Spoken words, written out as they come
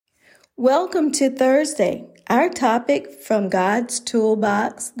Welcome to Thursday. Our topic from God's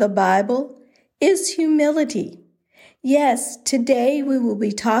toolbox, the Bible, is humility. Yes, today we will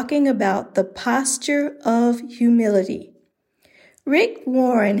be talking about the posture of humility. Rick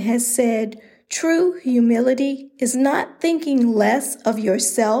Warren has said, true humility is not thinking less of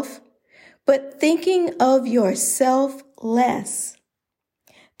yourself, but thinking of yourself less.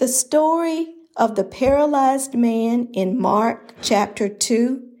 The story of the paralyzed man in Mark chapter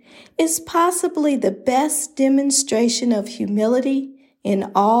 2 is possibly the best demonstration of humility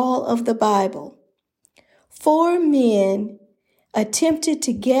in all of the Bible. 4 men attempted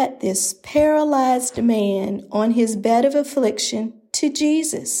to get this paralyzed man on his bed of affliction to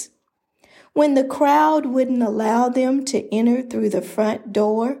Jesus. When the crowd wouldn't allow them to enter through the front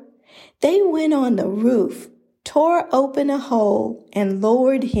door, they went on the roof, tore open a hole, and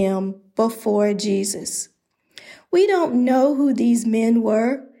lowered him before Jesus. We don't know who these men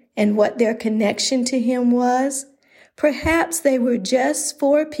were and what their connection to him was. Perhaps they were just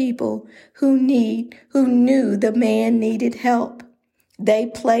 4 people who knew the man needed help. They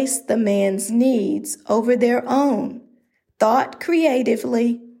placed the man's needs over their own, thought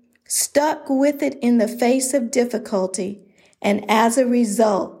creatively, stuck with it in the face of difficulty, and as a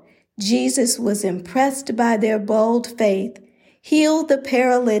result, Jesus was impressed by their bold faith, healed the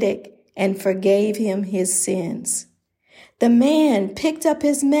paralytic, and forgave him his sins. The man picked up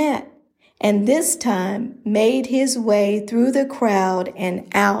his mat and this time made his way through the crowd and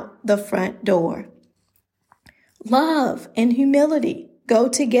out the front door. Love and humility go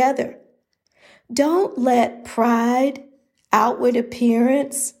together. Don't let pride, outward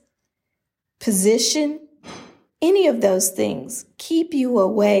appearance, position, any of those things keep you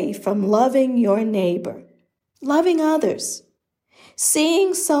away from loving your neighbor, loving others.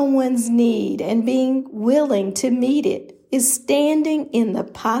 Seeing someone's need and being willing to meet it is standing in the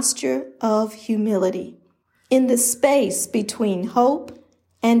posture of humility, in the space between hope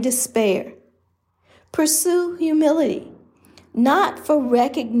and despair. Pursue humility, not for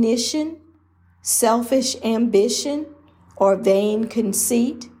recognition, selfish ambition, or vain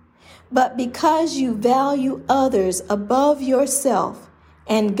conceit, but because you value others above yourself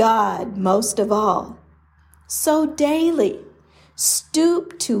and God most of all. So daily,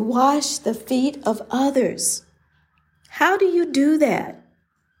 stoop to wash the feet of others. How do you do that?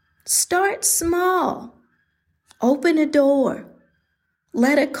 Start small. Open a door.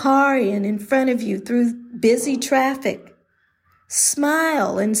 Let a car in front of you through busy traffic.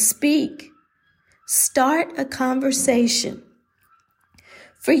 Smile and speak. Start a conversation.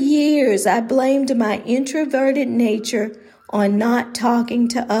 For years, I blamed my introverted nature on not talking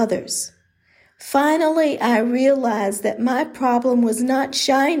to others. Finally, I realized that my problem was not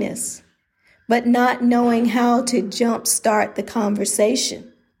shyness, but not knowing how to jumpstart the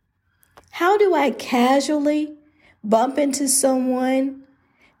conversation. How do I casually bump into someone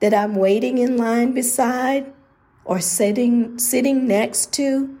that I'm waiting in line beside or sitting next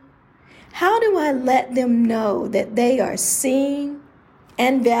to? How do I let them know that they are seen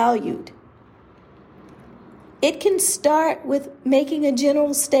and valued? It can start with making a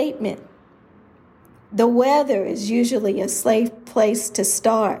general statement. The weather is usually a safe place to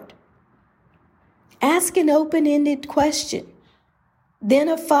start. Ask an open-ended question, then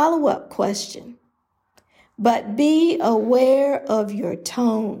a follow-up question. But be aware of your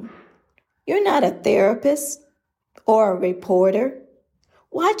tone. You're not a therapist or a reporter.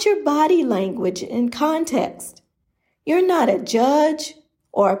 Watch your body language and context. You're not a judge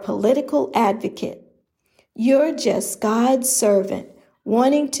or a political advocate. You're just God's servant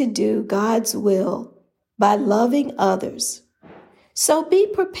wanting to do God's will by loving others. So be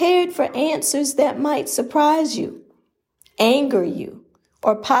prepared for answers that might surprise you, anger you,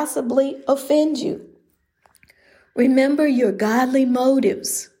 or possibly offend you. Remember your godly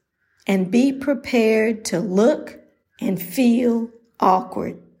motives and be prepared to look and feel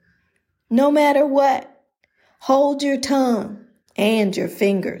awkward. No matter what, hold your tongue and your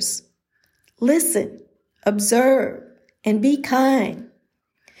fingers. Listen, observe, and be kind.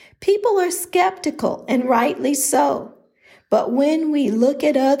 People are skeptical, and rightly so. But when we look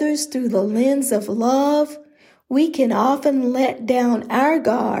at others through the lens of love, we can often let down our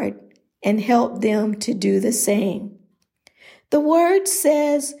guard and help them to do the same. The word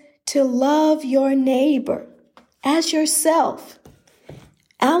says to love your neighbor as yourself.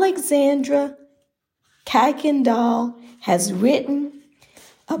 Alexandra Kuykendall has written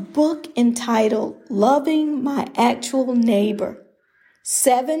a book entitled Loving My Actual Neighbor: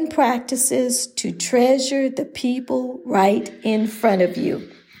 7 Practices to Treasure the People Right in Front of You.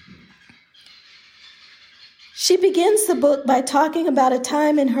 She begins the book by talking about a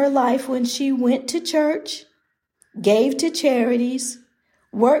time in her life when she went to church, gave to charities,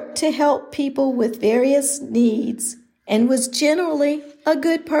 worked to help people with various needs, and was generally a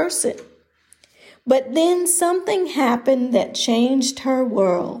good person. But then something happened that changed her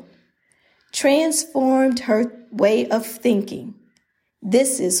world, transformed her way of thinking.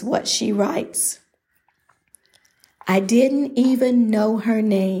 This is what she writes. I didn't even know her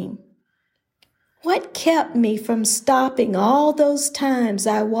name. What kept me from stopping all those times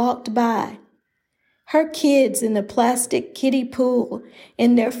I walked by? Her kids in the plastic kiddie pool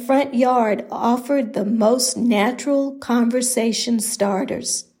in their front yard offered the most natural conversation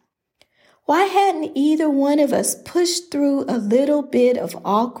starters. Why hadn't either one of us pushed through a little bit of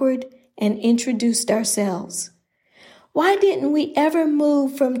awkward and introduced ourselves? Why didn't we ever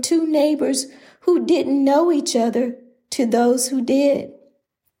move from two neighbors who didn't know each other to those who did?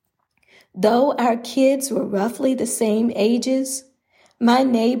 Though our kids were roughly the same ages, my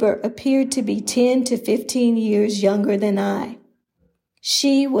neighbor appeared to be 10 to 15 years younger than I.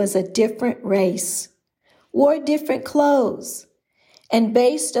 She was a different race, wore different clothes, and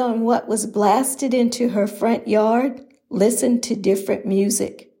based on what was blasted into her front yard, listened to different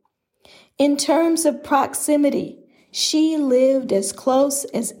music. In terms of proximity, she lived as close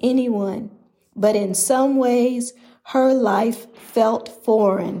as anyone, but in some ways, her life felt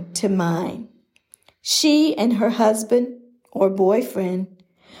foreign to mine. She and her husband, or boyfriend,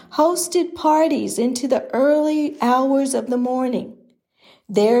 hosted parties into the early hours of the morning,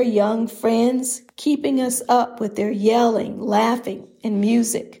 their young friends keeping us up with their yelling, laughing, and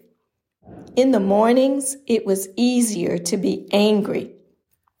music. In the mornings, it was easier to be angry,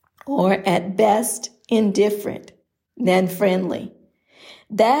 or at best, indifferent, than friendly.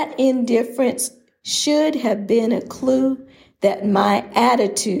 That indifference should have been a clue that my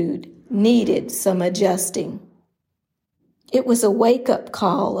attitude needed some adjusting. It was a wake-up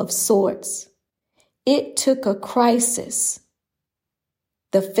call of sorts. It took a crisis,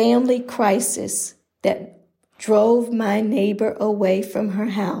 the family crisis that drove my neighbor away from her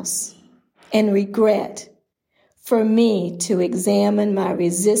house, and regret for me to examine my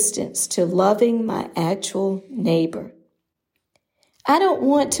resistance to loving my actual neighbor. I don't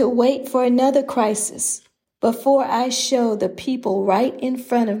want to wait for another crisis before I show the people right in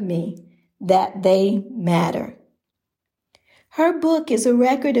front of me that they matter. Her book is a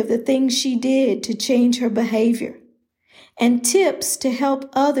record of the things she did to change her behavior and tips to help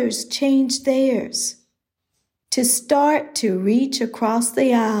others change theirs, to start to reach across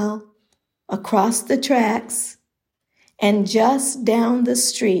the aisle, across the tracks, and just down the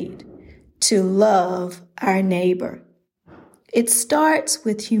street to love our neighbor. It starts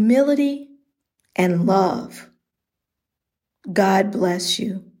with humility and love. God bless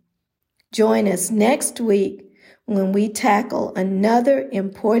you. Join us next week when we tackle another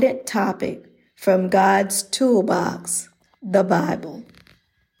important topic from God's toolbox, the Bible.